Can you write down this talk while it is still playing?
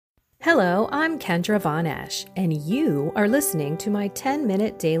Hello, I'm Kendra Von Esch, and you are listening to my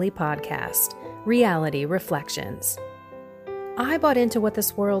 10-minute daily podcast, Reality Reflections. I bought into what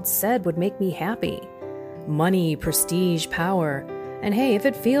this world said would make me happy. Money, prestige, power. And hey, if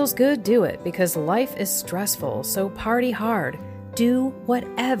it feels good, do it, because life is stressful, so party hard. Do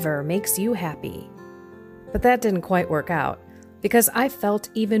whatever makes you happy. But that didn't quite work out, because I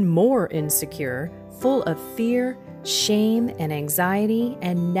felt even more insecure, full of fear, shame, and anxiety,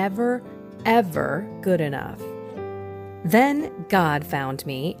 and never, ever good enough. Then God found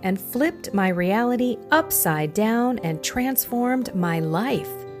me and flipped my reality upside down and transformed my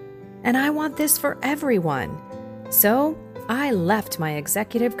life. And I want this for everyone. So I left my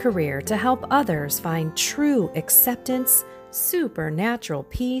executive career to help others find true acceptance, supernatural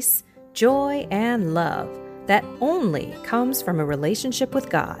peace, joy, and love that only comes from a relationship with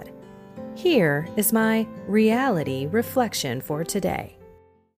God. Here is my reality reflection for today.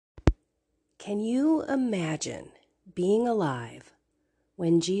 Can you imagine being alive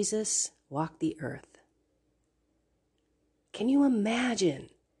when Jesus walked the earth? Can you imagine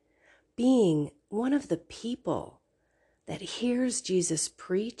being one of the people that hears Jesus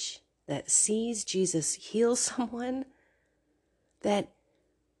preach, that sees Jesus heal someone, that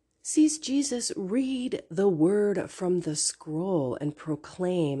sees Jesus read the word from the scroll and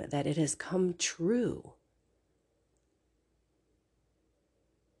proclaim that it has come true?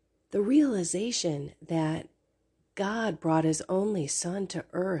 The realization that God brought his only son to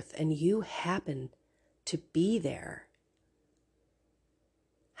earth and you happened to be there.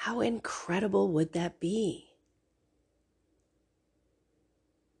 How incredible would that be?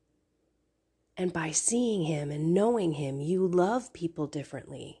 And by seeing him and knowing him, you love people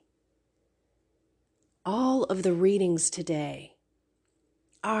differently. All of the readings today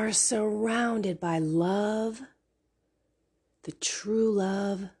are surrounded by love, the true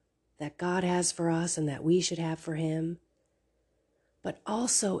love that God has for us and that we should have for him, but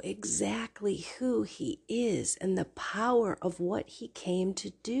also exactly who he is and the power of what he came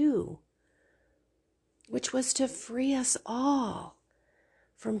to do, which was to free us all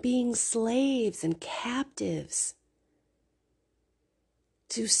from being slaves and captives,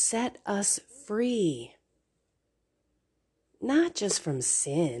 to set us free, not just from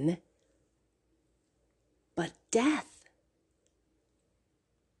sin, but death,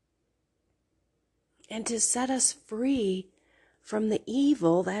 and to set us free from the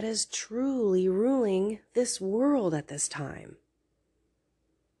evil that is truly ruling this world at this time.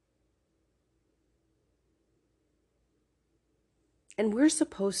 And we're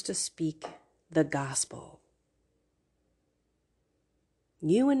supposed to speak the gospel.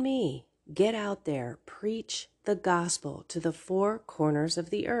 You and me, get out there, preach the gospel to the four corners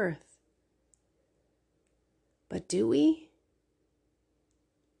of the earth. But do we?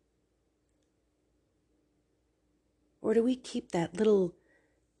 Or do we keep that little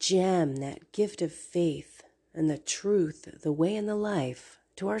gem, that gift of faith and the truth, the way and the life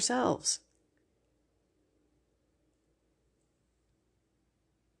to ourselves?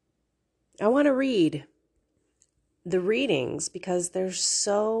 I want to read the readings because they're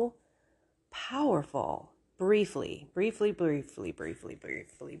so powerful. Briefly. Let me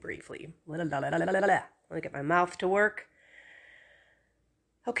get my mouth to work.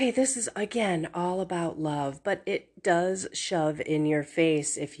 Okay, this is, again, all about love, but it does shove in your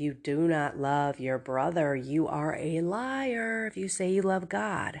face. If you do not love your brother, you are a liar. If you say you love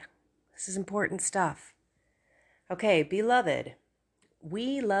God, this is important stuff. Okay, beloved,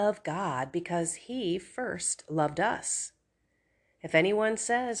 we love God because he first loved us. If anyone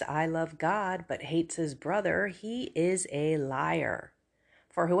says, I love God, but hates his brother, he is a liar.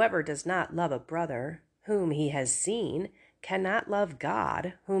 For whoever does not love a brother whom he has seen cannot love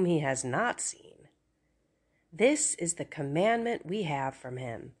God whom he has not seen. This is the commandment we have from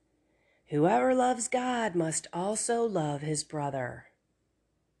him. Whoever loves God must also love his brother.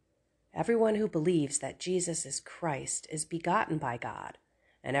 Everyone who believes that Jesus is Christ is begotten by God,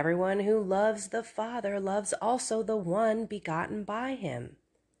 and everyone who loves the Father loves also the one begotten by him.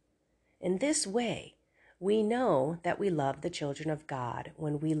 In this way, we know that we love the children of God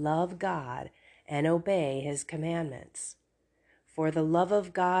when we love God and obey his commandments. For the love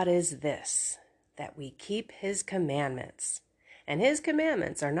of God is this, that we keep his commandments, and his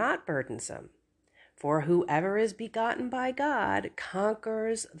commandments are not burdensome. For whoever is begotten by God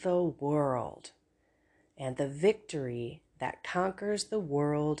conquers the world, and the victory that conquers the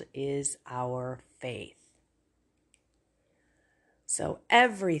world is our faith. So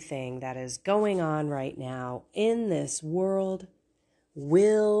everything that is going on right now in this world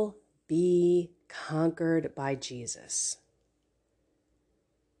will be conquered by Jesus.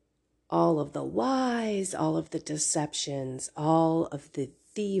 all of the lies, all of the deceptions, all of the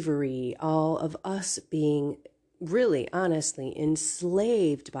thievery, all of us being really, honestly,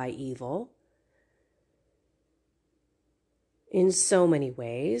 enslaved by evil in so many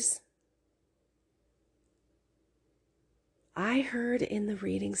ways. I heard in the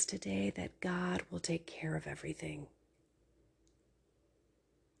readings today that God will take care of everything.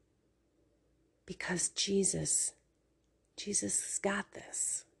 Because Jesus has got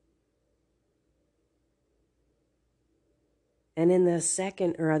this. And in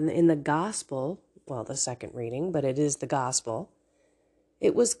the gospel, well, the second reading, but it is the gospel,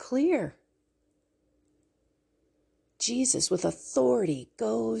 it was clear. Jesus, with authority,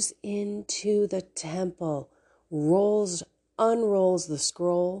 goes into the temple, unrolls the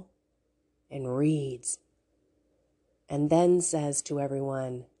scroll, and reads. And then says to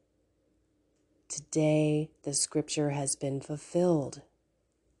everyone, "Today the scripture has been fulfilled."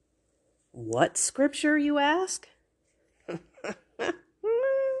 What scripture, you ask?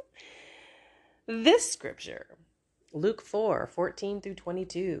 This scripture, Luke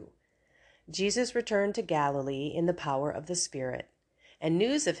 4:14-22. Jesus returned to Galilee in the power of the Spirit, and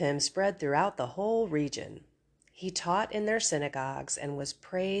news of him spread throughout the whole region. He taught in their synagogues and was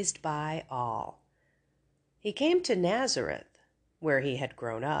praised by all. He came to Nazareth, where he had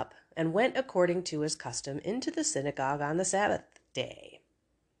grown up, and went according to his custom into the synagogue on the Sabbath day.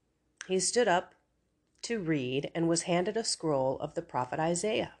 He stood up to read and was handed a scroll of the prophet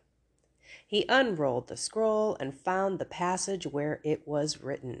Isaiah. He unrolled the scroll and found the passage where it was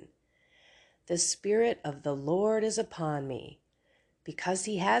written, "The Spirit of the Lord is upon me, because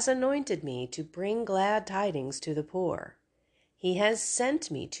he has anointed me to bring glad tidings to the poor. He has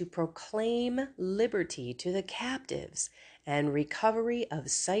sent me to proclaim liberty to the captives and recovery of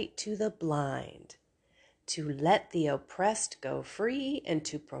sight to the blind, to let the oppressed go free, and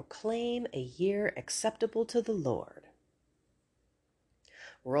to proclaim a year acceptable to the Lord."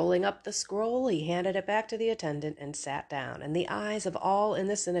 Rolling up the scroll, he handed it back to the attendant and sat down, and the eyes of all in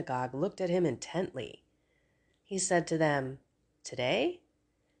the synagogue looked at him intently. He said to them, "Today,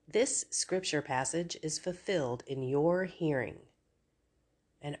 this scripture passage is fulfilled in your hearing."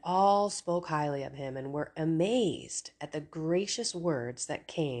 And all spoke highly of him and were amazed at the gracious words that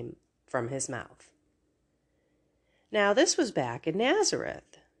came from his mouth. Now, this was back in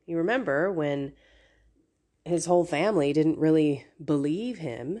Nazareth. You remember when his whole family didn't really believe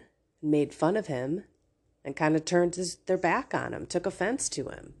him, made fun of him, and kind of turned their back on him, took offense to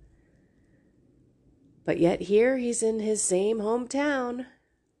him. But yet here he's in his same hometown,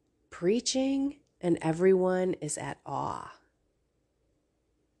 preaching, and everyone is at awe.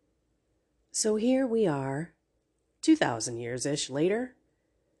 So here we are, 2,000 years-ish later.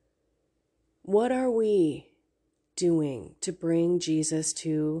 What are we doing to bring Jesus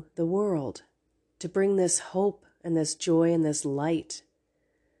to the world? To bring this hope and this joy and this light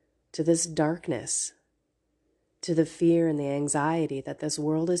to this darkness, to the fear and the anxiety that this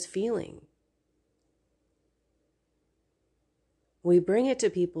world is feeling? We bring it to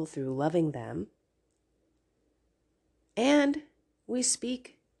people through loving them, and we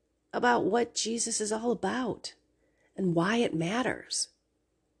speak about what Jesus is all about and why it matters.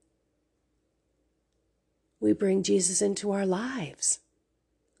 We bring Jesus into our lives.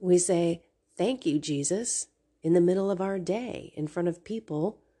 We say, "Thank you, Jesus," in the middle of our day in front of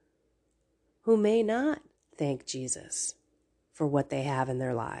people who may not thank Jesus for what they have in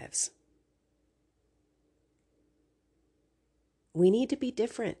their lives. We need to be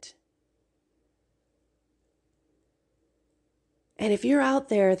different. And if you're out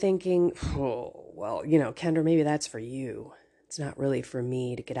there thinking, "Oh, well, Kendra, maybe that's for you. It's not really for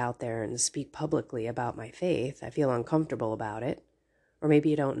me to get out there and speak publicly about my faith. I feel uncomfortable about it." Or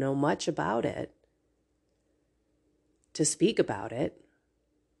maybe you don't know much about it to speak about it.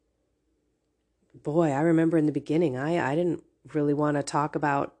 Boy, I remember in the beginning, I didn't really want to talk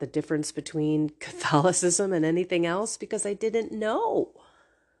about the difference between Catholicism and anything else because I didn't know.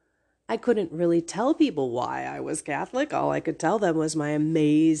 I couldn't really tell people why I was Catholic. All I could tell them was my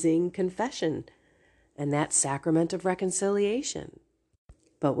amazing confession and that sacrament of reconciliation.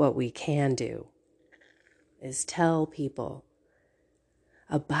 But what we can do is tell people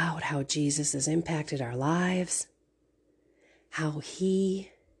about how Jesus has impacted our lives, how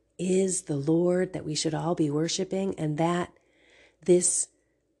he is the Lord that we should all be worshiping, and that this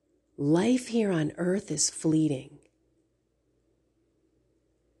life here on earth is fleeting.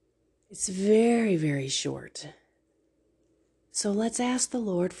 It's very, very short. So let's ask the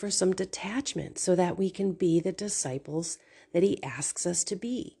Lord for some detachment so that we can be the disciples that he asks us to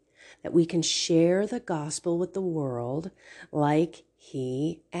be, that we can share the gospel with the world like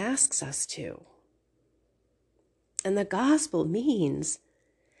he asks us to. And the gospel means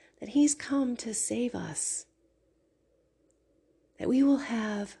that he's come to save us, that we will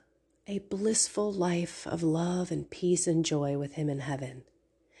have a blissful life of love and peace and joy with him in heaven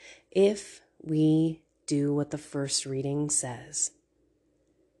if we do what the first reading says.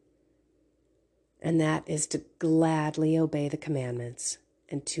 And that is to gladly obey the commandments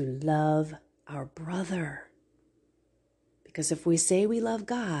and to love our brother. Because if we say we love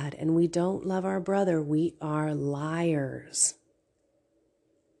God and we don't love our brother, we are liars.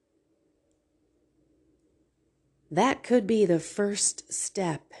 That could be the first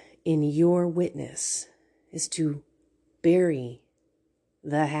step in your witness, is to bury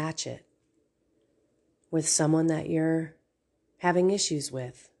the hatchet with someone that you're having issues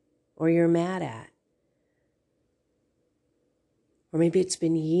with or you're mad at. Or maybe it's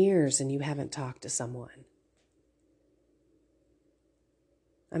been years and you haven't talked to someone.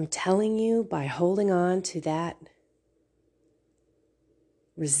 I'm telling you, by holding on to that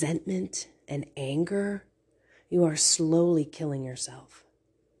resentment and anger, you are slowly killing yourself.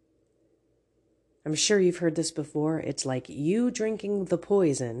 I'm sure you've heard this before. It's like you drinking the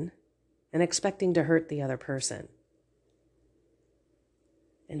poison and expecting to hurt the other person.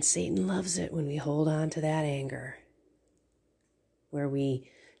 And Satan loves it when we hold on to that anger, where we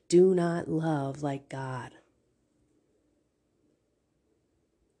do not love like God.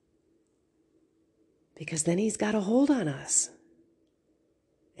 Because then he's got a hold on us.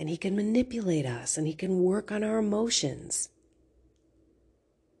 And he can manipulate us, and he can work on our emotions.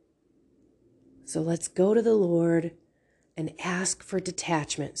 So let's go to the Lord and ask for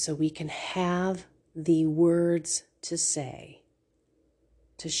detachment so we can have the words to say,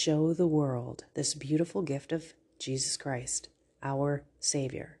 to show the world this beautiful gift of Jesus Christ, our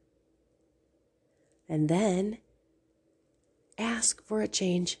Savior. And then ask for a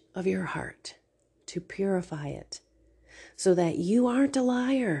change of your heart to purify it so that you aren't a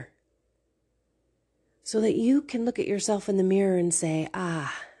liar, so that you can look at yourself in the mirror and say,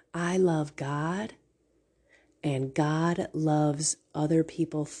 I love God, and God loves other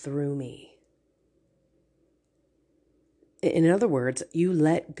people through me. In other words, you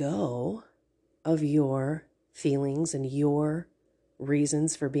let go of your feelings and your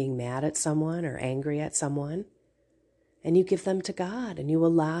reasons for being mad at someone or angry at someone, and you give them to God, and you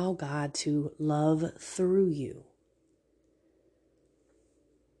allow God to love through you.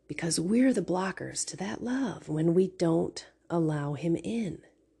 Because we're the blockers to that love when we don't allow him in.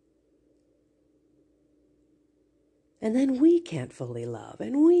 And then we can't fully love,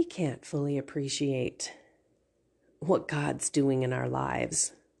 and we can't fully appreciate what God's doing in our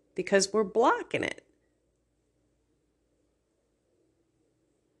lives because we're blocking it.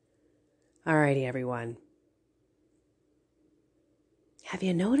 Alrighty, everyone. Have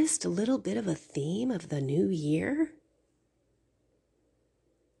you noticed a little bit of a theme of the new year?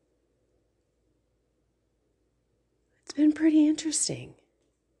 It's been pretty interesting.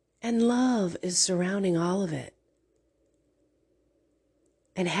 And love is surrounding all of it.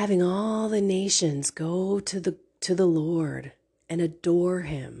 And having all the nations go to the Lord and adore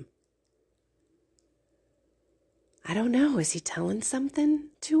him. I don't know, is he telling something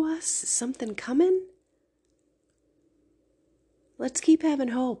to us? Is something coming? Let's keep having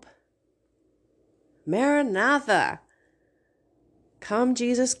hope. Maranatha. Come,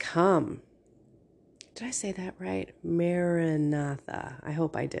 Jesus, come. Did I say that right? Maranatha. I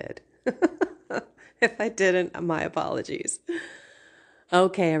hope I did. If I didn't, my apologies.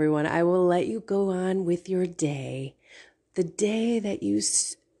 Okay, everyone, I will let you go on with your day. The day that you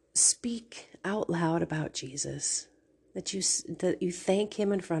speak out loud about Jesus, that you thank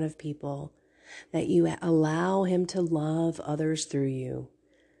him in front of people, that you allow him to love others through you,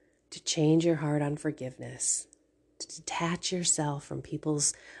 to change your heart on forgiveness, to detach yourself from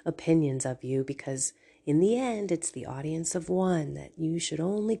people's opinions of you, because in the end, it's the audience of one that you should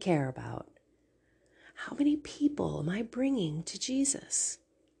only care about. How many people am I bringing to Jesus?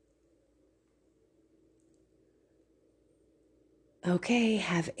 Okay,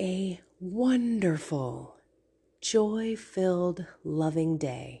 have a wonderful, joy-filled, loving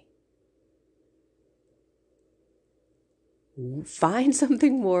day. Find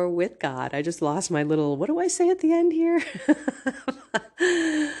something more with God. I just lost my little, what do I say at the end here?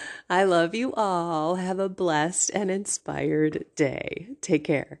 I love you all. Have a blessed and inspired day. Take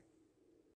care.